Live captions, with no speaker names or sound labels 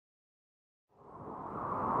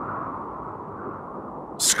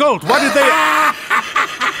Skuld, what did they...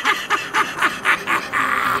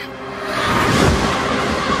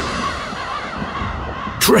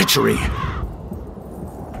 Treachery!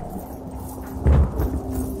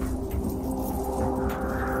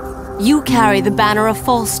 You carry the banner of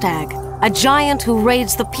Falstag, a giant who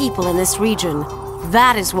raids the people in this region.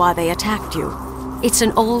 That is why they attacked you. It's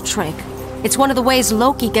an old trick. It's one of the ways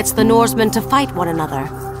Loki gets the Norsemen to fight one another.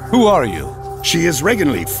 Who are you? She is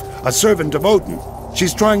Regenleif, a servant of Odin.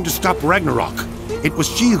 She's trying to stop Ragnarok. It was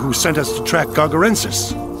she who sent us to track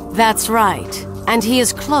Gargarensis. That's right. And he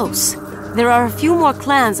is close. There are a few more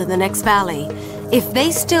clans in the next valley. If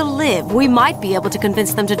they still live, we might be able to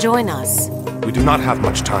convince them to join us. We do not have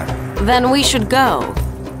much time. Then we should go.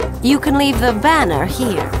 You can leave the banner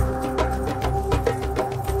here.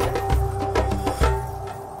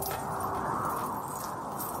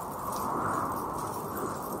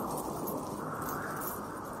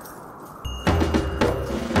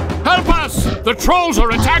 Help us! The trolls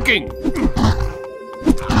are attacking!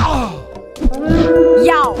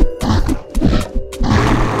 Yow!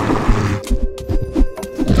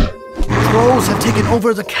 Trolls have taken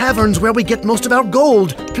over the caverns where we get most of our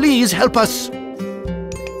gold. Please help us.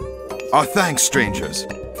 Our thanks, strangers.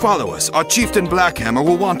 Follow us. Our chieftain Blackhammer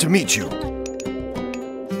will want to meet you.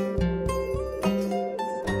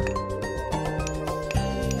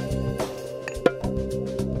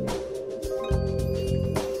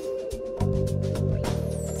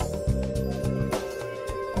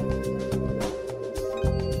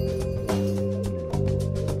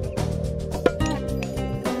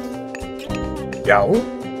 Já,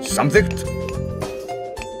 samþykkt.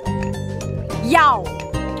 Já!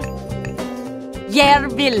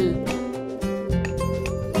 Jag vill!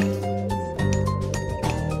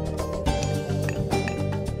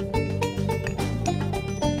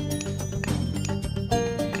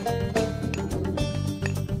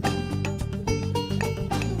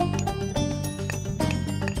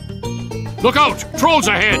 Look out! Trolls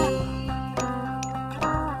ahead!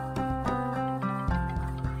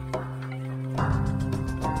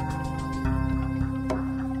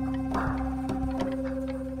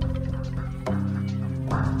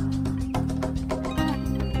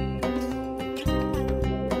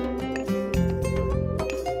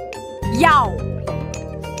 Ja!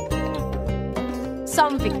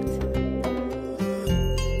 Samvikt.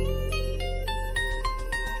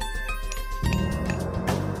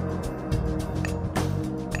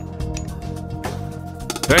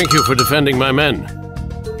 Thank you for defending my men.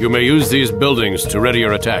 You may use these buildings to ready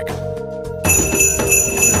your attack.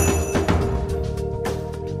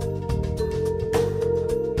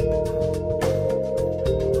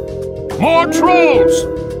 More trolls!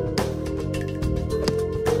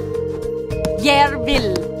 Jag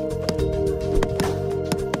vill!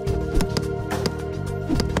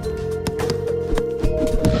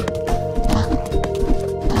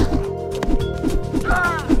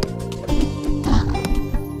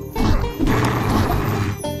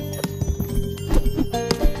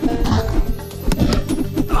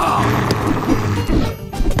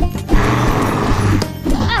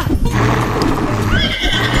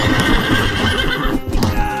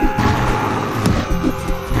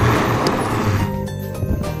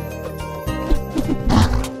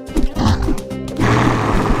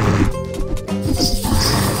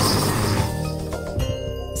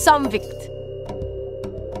 Samvikt.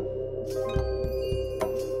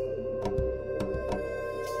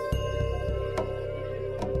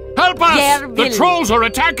 Help us! The trolls are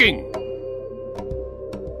attacking!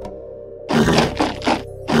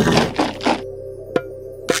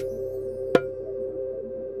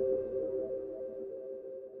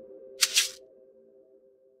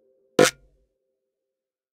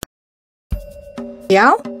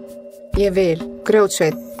 Já, ég vil.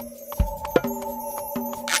 Grjótsveinn.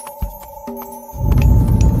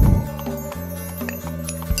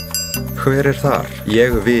 Hver er þar?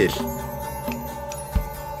 Ég vil.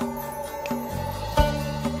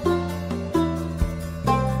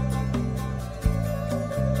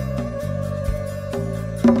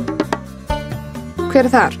 Hver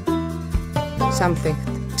er þar?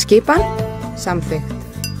 Samþykkt. Skipan? Samþykkt.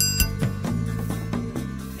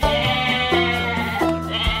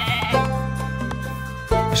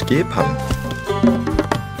 Skipan.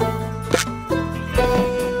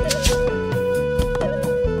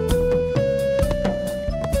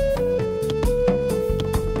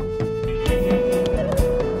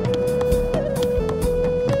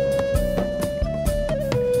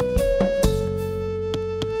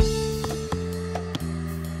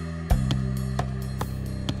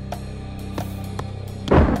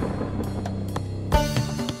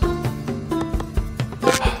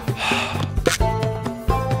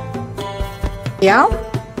 Já,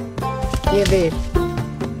 ég vil.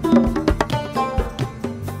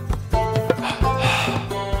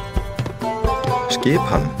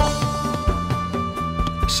 Skipan.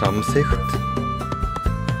 Samþykkt.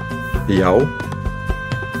 Já.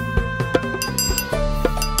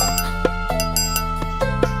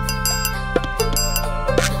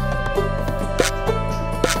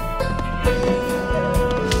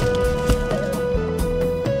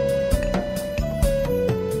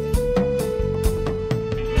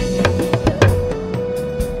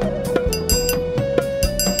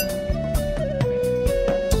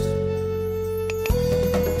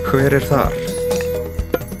 Hver er þar?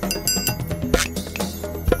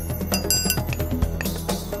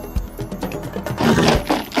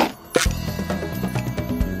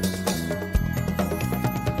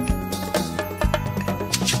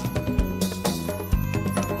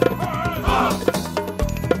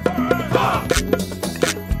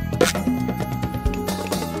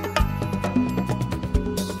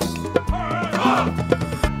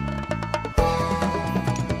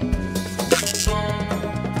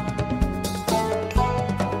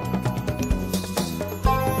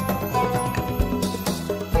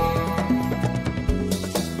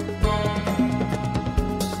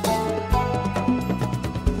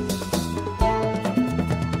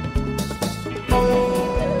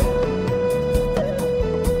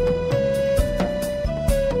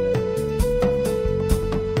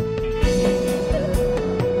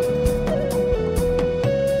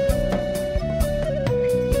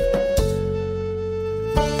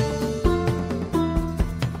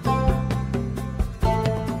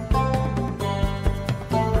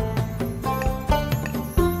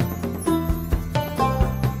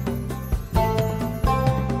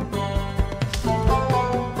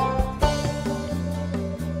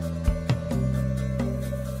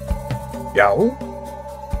 Já.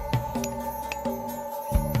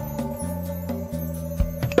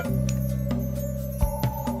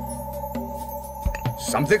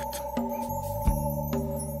 Samþykkt.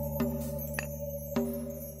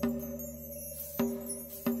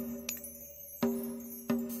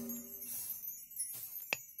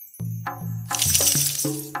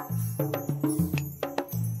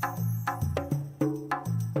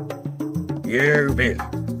 Ég vil.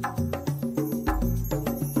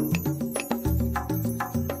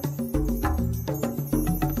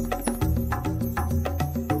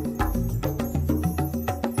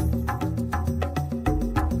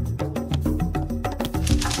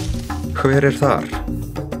 Hver er þar?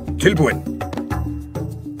 Tilbúinn.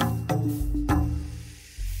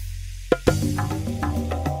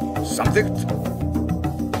 Samþykkt.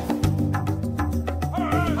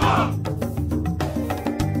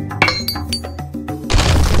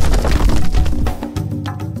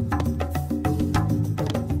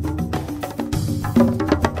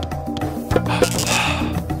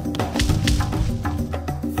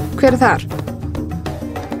 Hver er þar?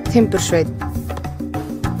 Timbursveit.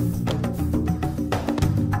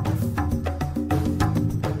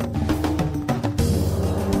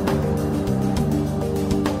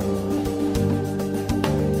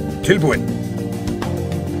 Tilbúinn.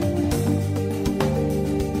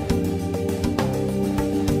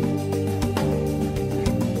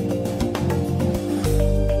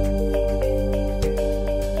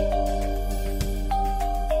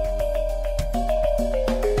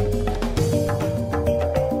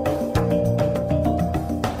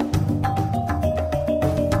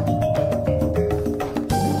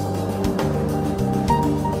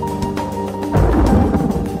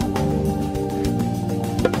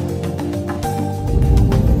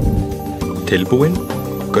 Tilbúinn,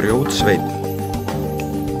 grjótsveinn.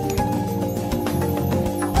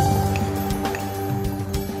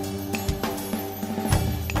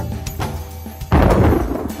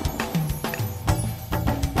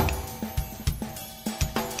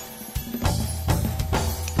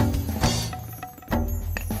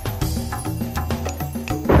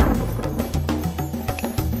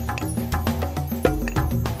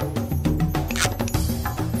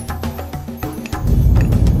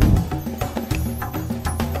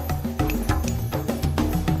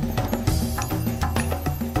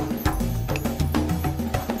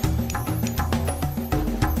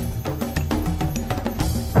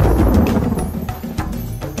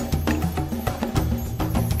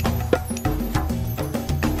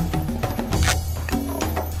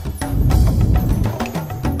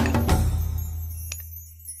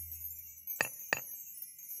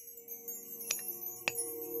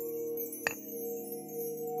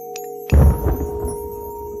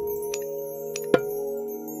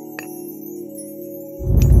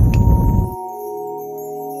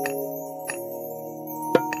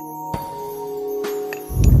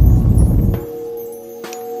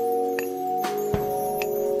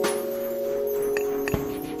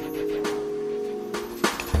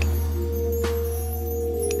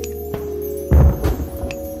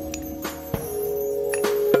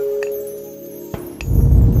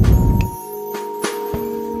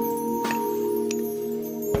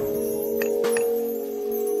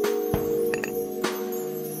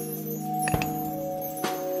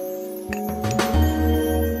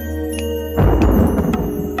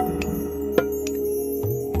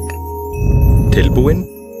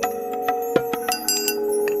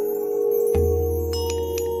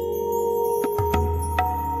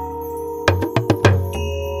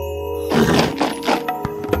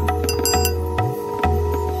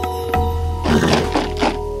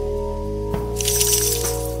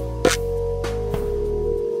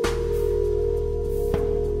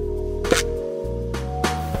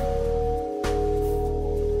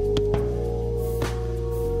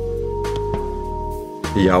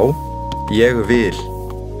 Já, ég vil.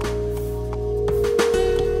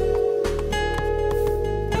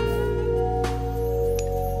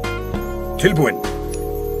 Tilbúin.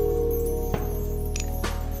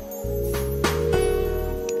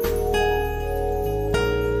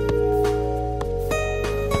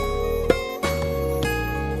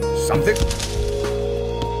 Samþykkt.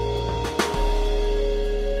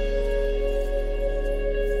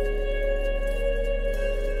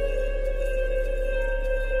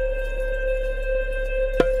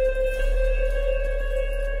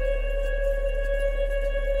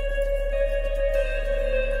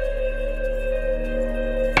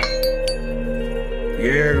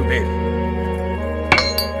 Ég vil.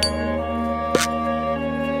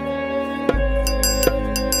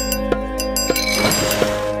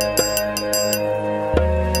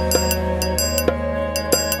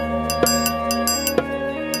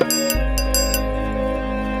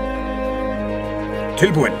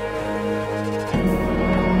 Tilbúin.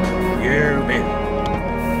 Ég vil.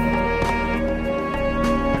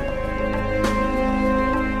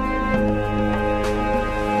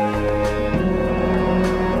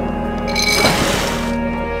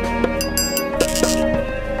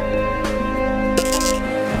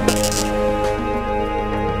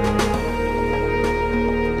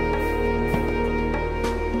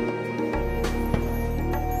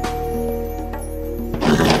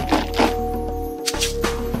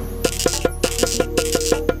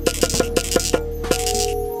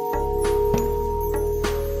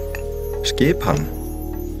 Skipan.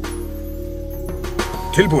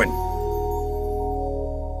 Tilbúin.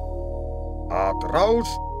 Að ráð.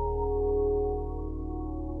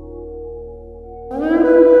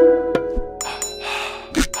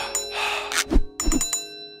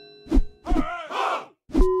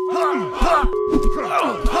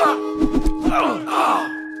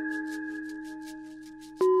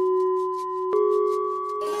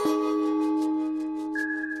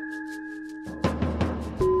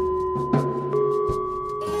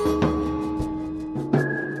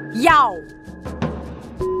 Já!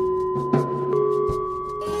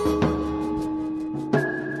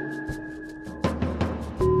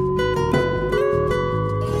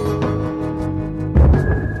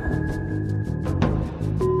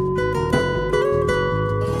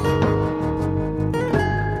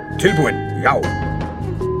 Tilbúin. Já.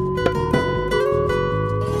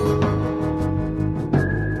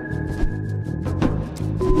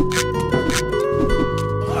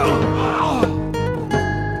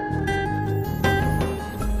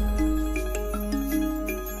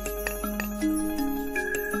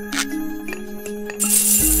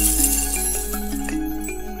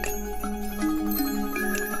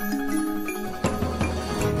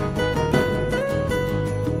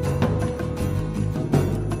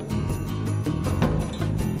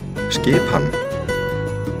 Skipan.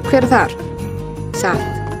 Hver er þar? Satt.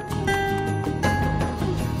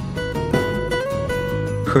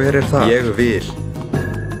 Hver er þar? Ég vil.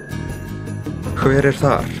 Hver er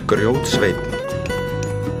þar? Grjótsveinn.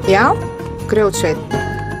 Já, grjótsveinn.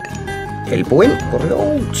 Tilbúin.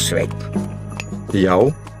 Grjótsveinn. Já,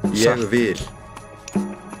 ég vil.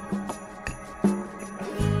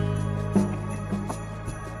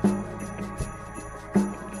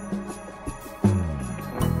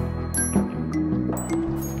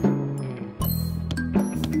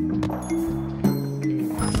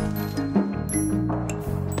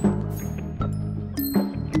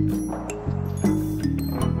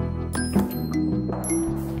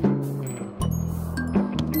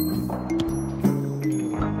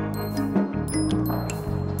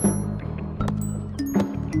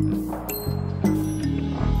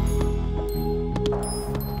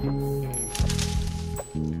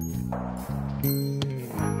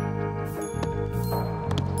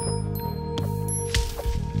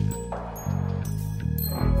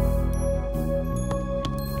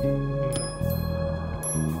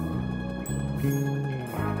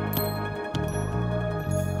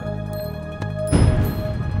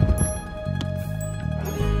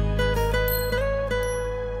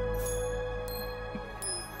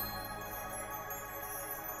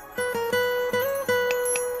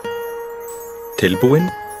 Tilbúin.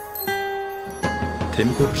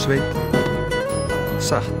 Timbursveinn.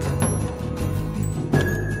 Satt.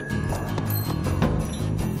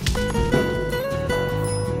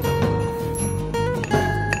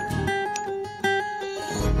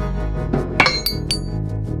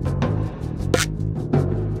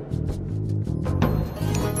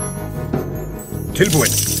 Tilbúin.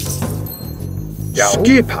 Já.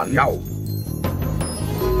 Skipan. Já.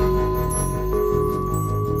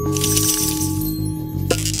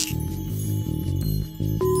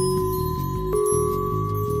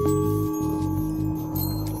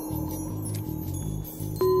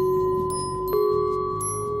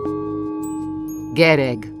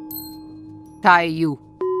 Gereg. Taiu.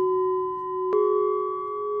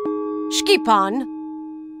 Skipan.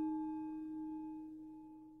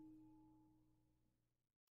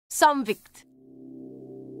 Samvikt.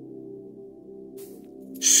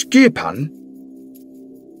 Skipan.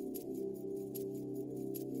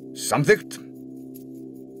 Samþykkt.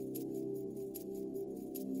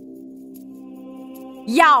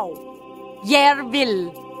 Já, ég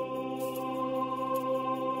vil.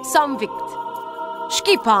 Samvikt.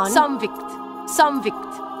 Skipan. Samvikt.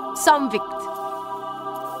 Samvikt. Samvikt.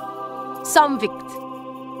 Samvikt.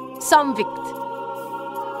 Samvikt.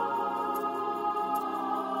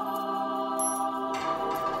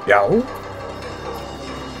 Já.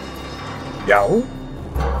 Já.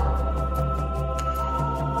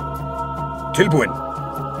 Tilbúin.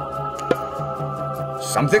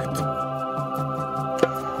 Samþykkt.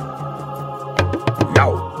 Já.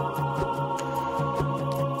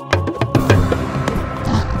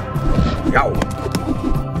 Já.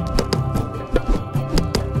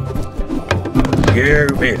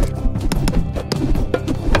 Ég vil.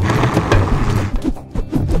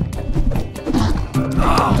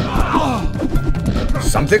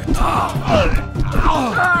 Samþykkt.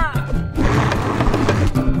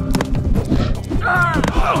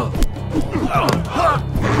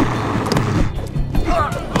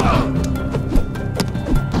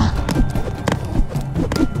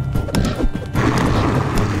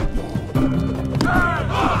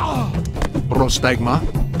 Prostegma.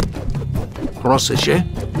 Prosesje.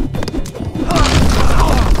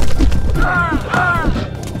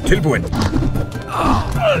 Tilbúin.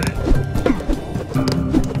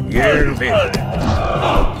 Ég vil.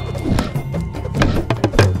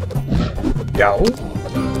 Já.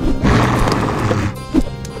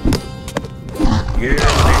 Ég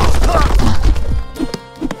vil.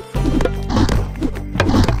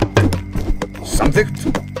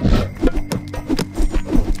 Samþykkt.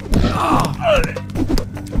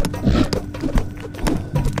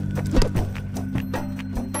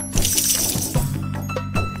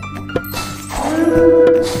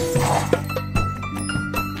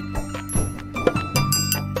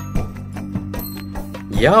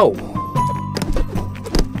 Já.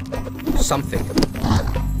 Samþykkt.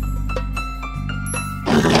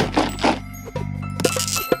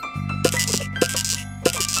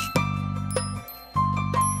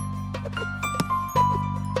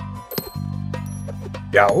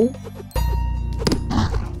 Já.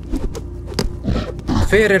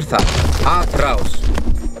 Hver það? Atrás.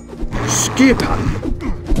 Skipan.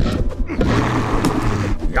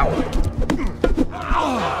 Já.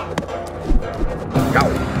 Já.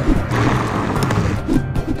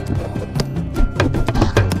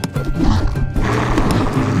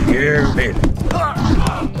 Ég vil.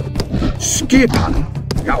 Skipan.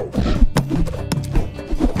 Já.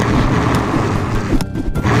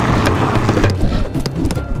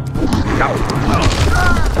 Já.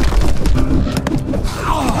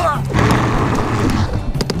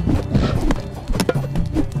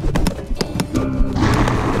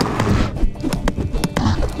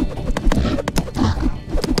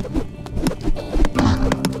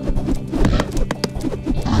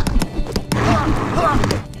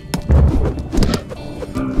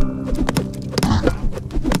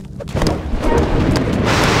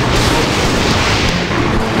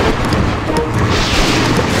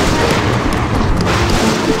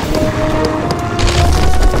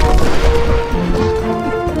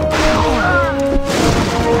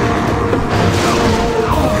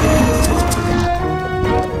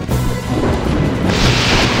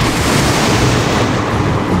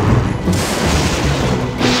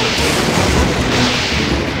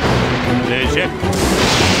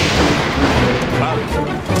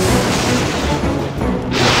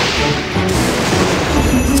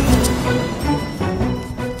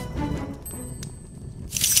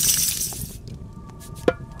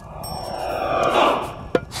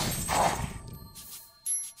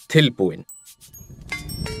 Tilbúin.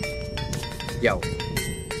 Já.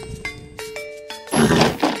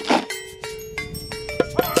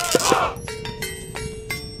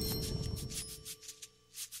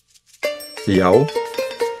 Já.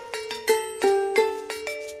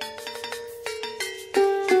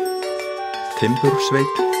 Timbursveit.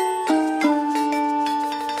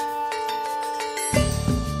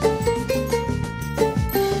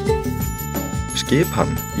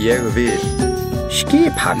 Skipan, ég vil.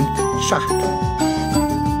 Skipan, satt.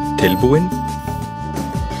 Tilbúin.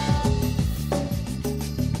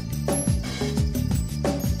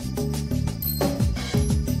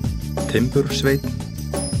 Timbursveit.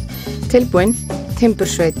 Tilbúin.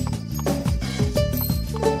 Timbursveit.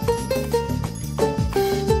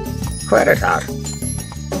 Hver þar?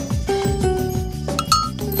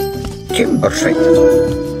 Timbursveit.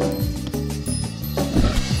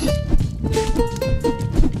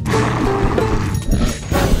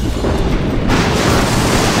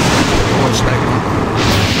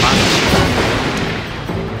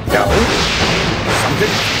 Já,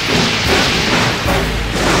 samþykkt.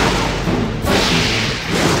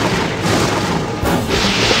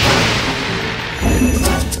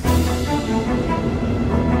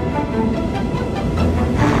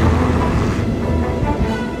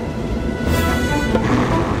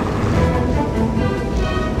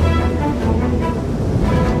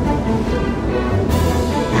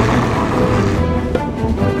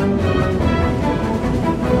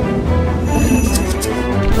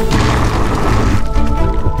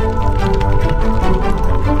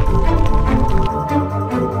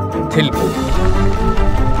 Tilbúin.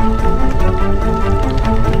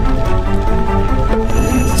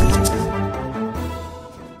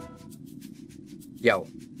 Já.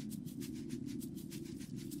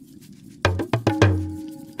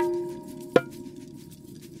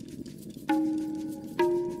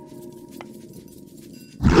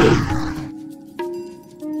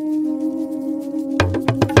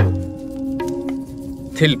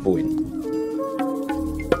 Tilbúin.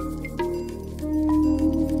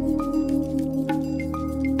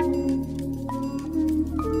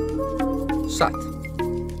 Satt.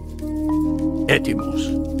 Έτοιμος.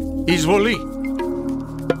 Εισβολή.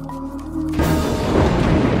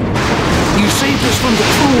 You saved us from the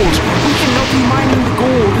trolls. We can help you mining the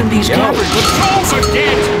gold in these caverns. The trolls are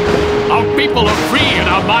dead! Our people are free and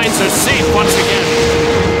our mines are safe once again.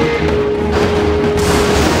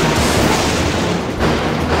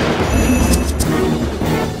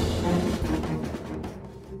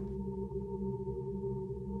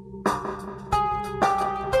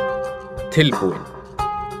 Tilbúin.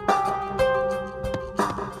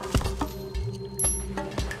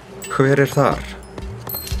 Hver þar?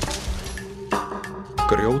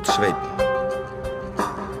 Grjótsveinn.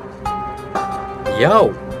 Já,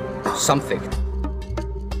 samþykkt.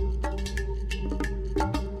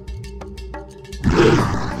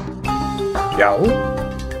 Já.